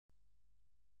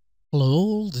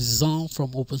This is Al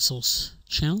from Open Source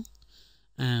Channel,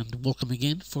 and welcome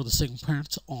again for the second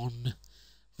part on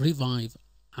Revive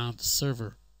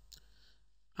AdServer.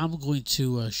 I'm going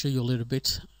to show you a little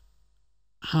bit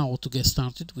how to get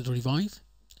started with Revive.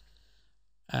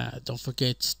 Don't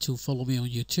forget to follow me on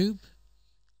YouTube,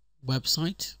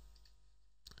 website,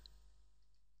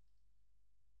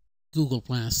 Google+,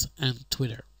 and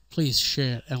Twitter. Please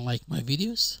share and like my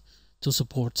videos to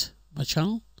support my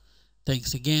channel.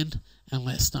 Thanks again, and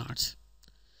let's start.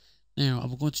 Now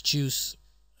I'm going to choose,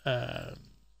 let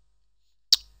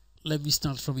me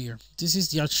start from here. This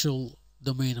is the actual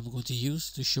domain I'm going to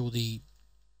use to show the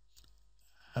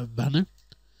banner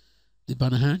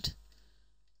head.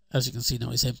 As you can see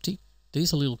now, it's empty. There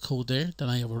is a little code there that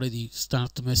I have already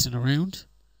started messing around,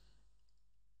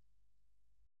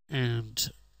 and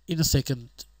in a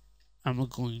second I'll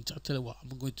tell you what,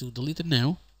 I'm going to delete it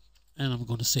now, and I'm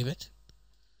going to save it.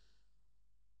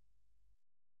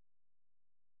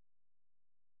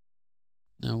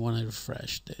 Now when I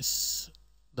refresh this,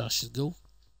 that should go.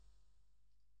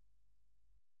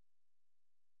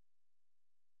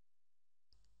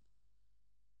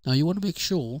 Now you want to make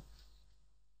sure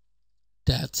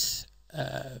that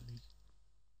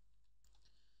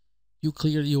you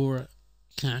clear your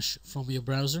cache from your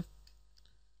browser,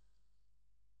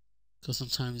 because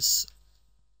sometimes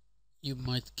you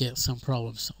might get some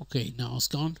problems. Okay, now it's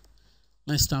gone.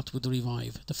 Let's start with the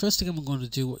Revive. The first thing I'm going to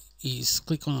do is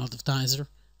click on Advertiser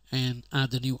and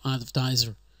add a new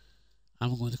Advertiser.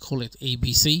 I'm going to call it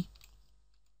ABC.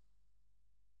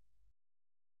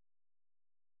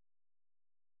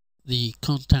 The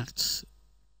contact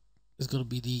is going to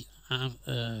be the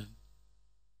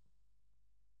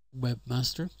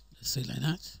webmaster, let's say like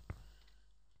that.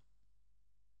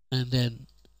 And then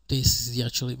this is the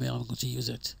actual email I'm going to use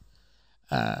it.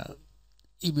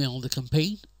 Email, the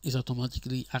campaign is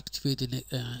automatically activated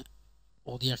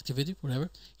or deactivated, whatever.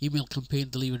 Email campaign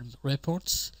delivering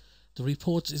reports. The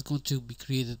report is going to be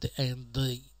created and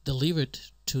delivered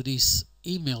to this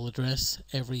email address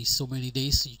every so many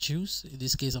days you choose. In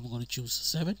this case, I'm going to choose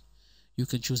 7. You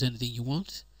can choose anything you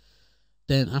want.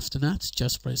 Then after that,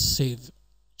 just press Save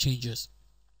Changes.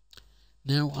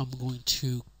 Now I'm going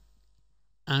to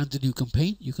add the new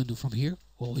campaign. You can do from here,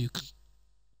 or you can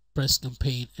press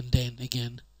campaign and then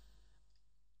again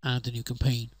add the new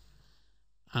campaign.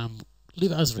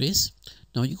 Leave it as it is.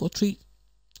 Now you got 3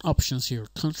 options here: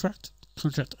 contract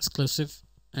exclusive,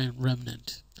 and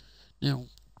remnant. Now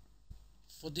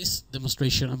for this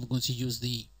demonstration I'm going to use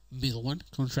the middle one,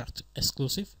 contract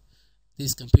exclusive.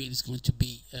 This campaign is going to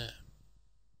be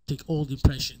take all the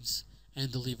impressions and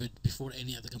deliver it before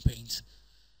any other campaigns.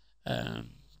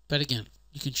 But again,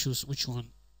 you can choose which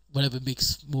one, whatever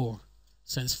makes more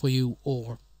sense for you,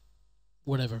 or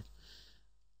whatever.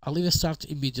 I'll leave it start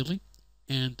immediately,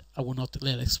 and I will not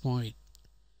let it expire.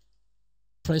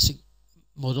 Pricing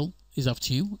model is up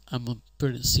to you. I'm on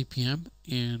per CPM,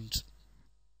 and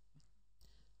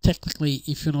technically,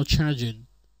 if you're not charging,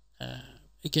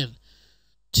 again,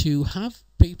 to have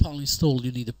PayPal installed,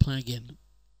 you need a plugin.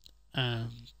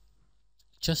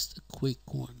 Just a quick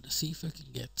one. Let's see if I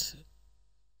can get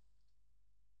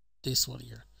this one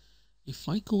here. If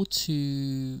I go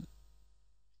to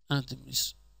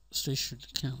administration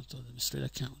account or administrator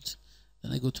account,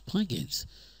 then I go to plugins,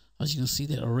 as you can see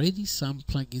there are already some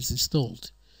plugins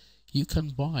installed. You can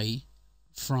buy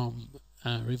from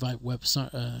Revive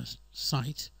website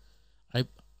site. I'm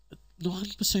not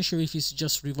 100% sure if it's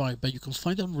just Revive, but you can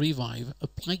find on Revive a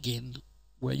plugin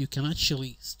where you can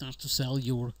actually start to sell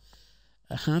your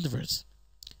adverts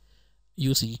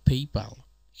using PayPal.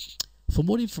 For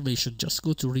more information, just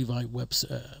go to Revive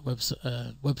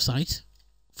website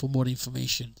for more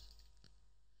information.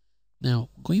 Now,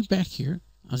 going back here,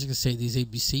 as you can see, this is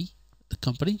ABC, the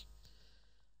company.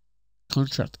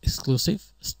 Contract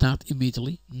exclusive, start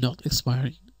immediately, not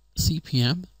expiring,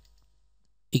 CPM.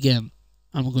 Again,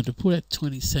 I'm going to put at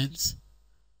 20 cents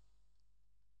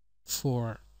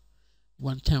for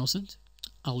 1,000,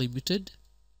 unlimited.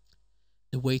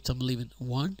 The weight I'm leaving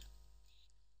 1.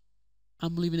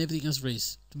 I'm leaving everything as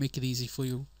is to make it easy for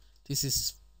you.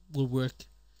 This will work.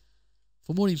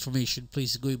 For more information,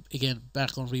 please go again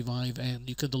back on Revive, and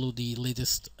you can download the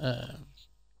latest how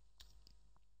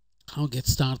to get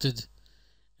started.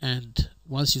 And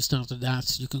once you started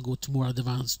that, you can go to more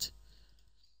advanced.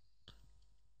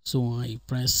 So I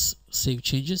press Save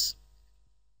Changes.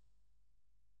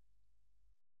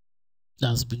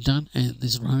 That's been done and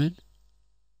is running.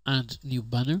 Add new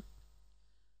banner.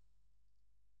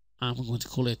 I'm going to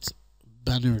call it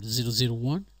banner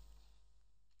 001.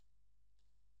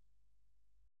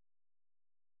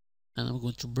 And I'm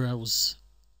going to browse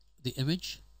the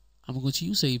image. I'm going to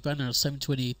use a banner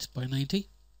 728 by 90.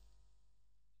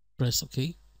 Press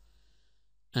OK.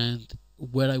 And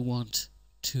where I want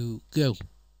to go,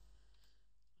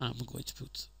 I'm going to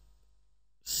put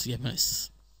CMS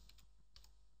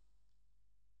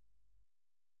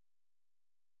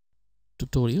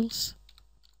tutorials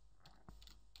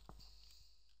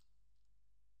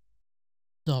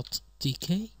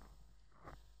 .tk.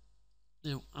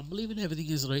 Now I'm leaving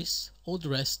everything as is. All the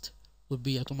rest will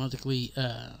be automatically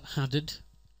handed.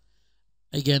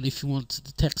 Again, if you want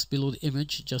the text below the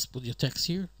image, just put your text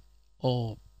here,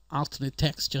 or alternate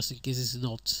text just in case it's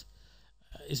not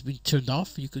it's been turned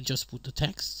off. You can just put the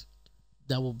text.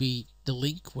 That will be the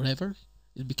link, whatever.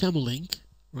 It'll become a link,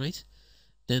 right?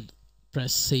 Then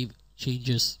press save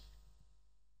changes.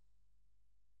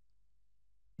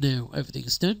 Now everything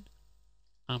is done.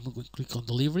 I'm going to click on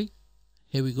delivery.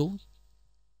 Here we go.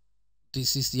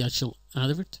 This is the actual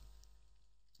advert.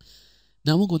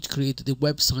 Now we're going to create the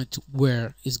website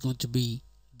where it's going to be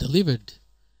delivered.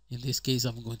 In this case,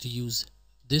 I'm going to use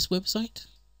this website.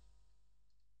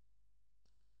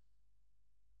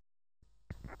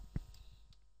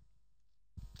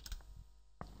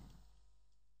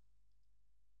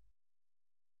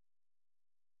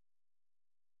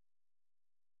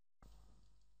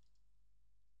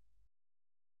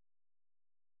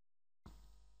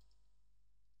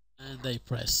 And I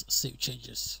press save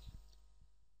changes.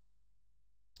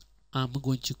 I'm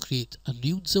going to create a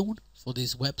new zone for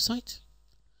this website.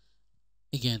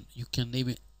 Again, you can name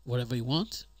it whatever you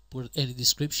want, put any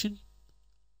description.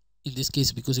 In this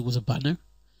case, because it was a banner,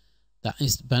 that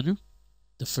is the banner,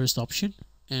 the first option.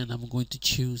 And I'm going to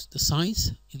choose the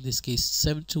size, in this case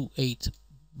 728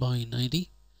 by 90,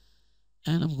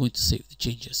 and I'm going to save the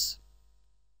changes.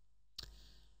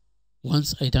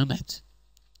 Once I done that,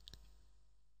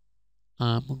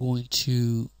 I'm going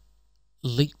to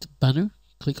link the banner.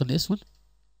 Click on this one.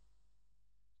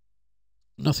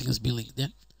 Nothing has been linked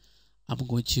yet. I'm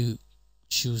going to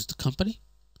choose the company,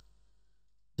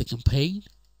 the campaign,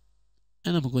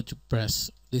 and I'm going to press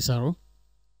this arrow.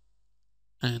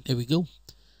 And there we go.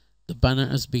 The banner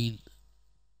has been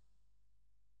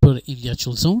put in the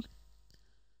actual zone.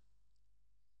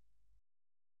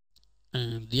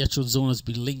 And the actual zone has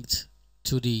been linked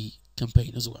to the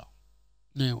campaign as well.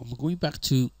 Now I'm going back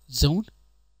to zone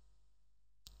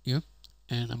here,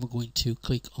 and I'm going to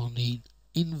click on the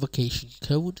invocation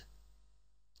code,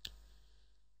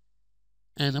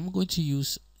 and I'm going to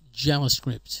use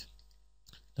JavaScript.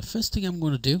 The first thing I'm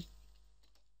going to do,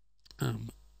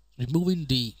 removing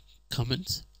the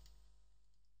comments.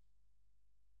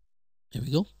 There we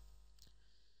go.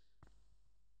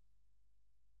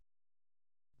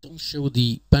 Don't show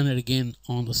the banner again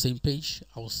on the same page.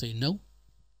 I will say no.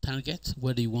 Target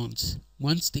where they want.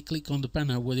 Once they click on the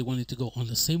banner, where they want it to go, on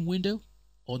the same window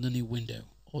or the new window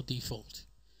or default.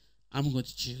 I'm going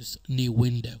to choose new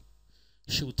window.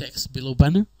 Show text below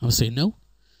banner. I'll say no.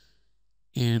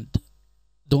 And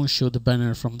don't show the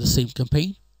banner from the same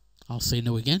campaign. I'll say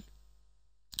no again.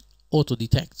 Auto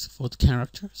detect for the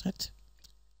character set.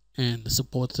 And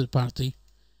support third party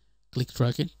click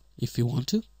tracking if you want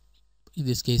to. In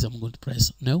this case, I'm going to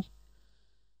press no.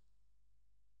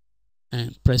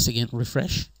 And press again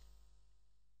refresh.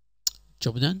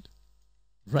 Job done.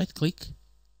 Right click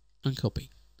and copy.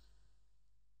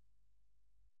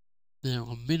 Now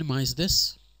I'll minimize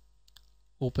this,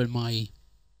 open my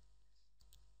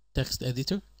text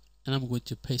editor, and I'm going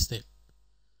to paste it.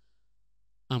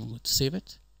 I'm going to save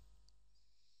it,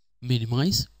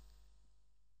 minimize,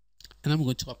 and I'm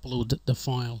going to upload the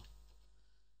file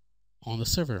on the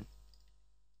server.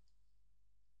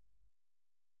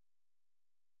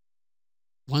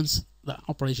 Once the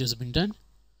operation has been done,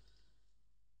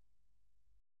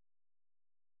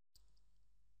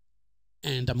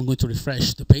 and I'm going to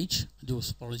refresh the page. I do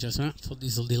apologize for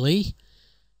this delay.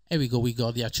 Here we go, we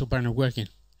got the actual banner working.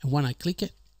 And when I click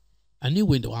it, a new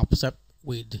window pops up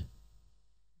with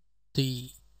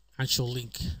the actual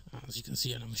link, as you can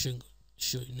see, and I'm showing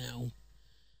you now.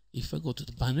 If I go to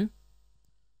the banner,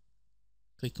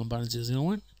 click on banner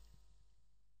 001,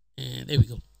 and there we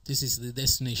go. This is the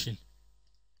destination.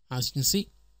 As you can see,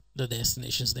 the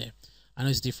destination is there. I know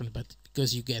it's different, but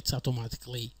because you get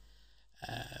automatically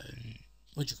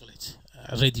what do you call it,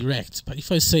 redirect. But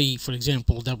if I say, for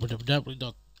example,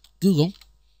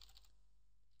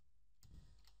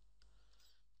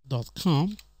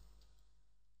 www.google.com,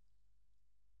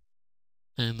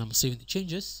 and I'm saving the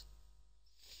changes,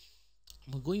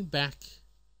 I'm going back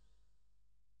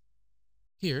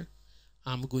here.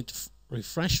 I'm going to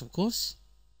refresh, of course.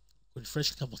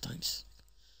 Refresh a couple times.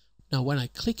 Now when I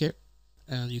click it,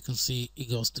 you can see it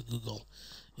goes to Google.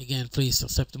 Again, please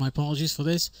accept my apologies for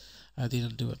this. I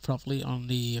didn't do it properly on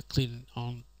the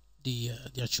the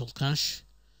actual cache.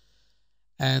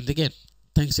 And again,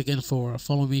 thanks again for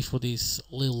following me for this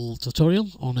little tutorial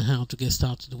on how to get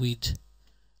started with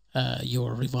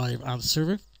your Revive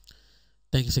AdServer.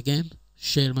 Thanks again.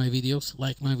 Share my videos,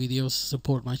 like my videos,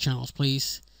 support my channels,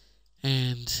 please.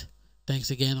 And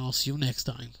thanks again. I'll see you next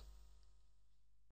time.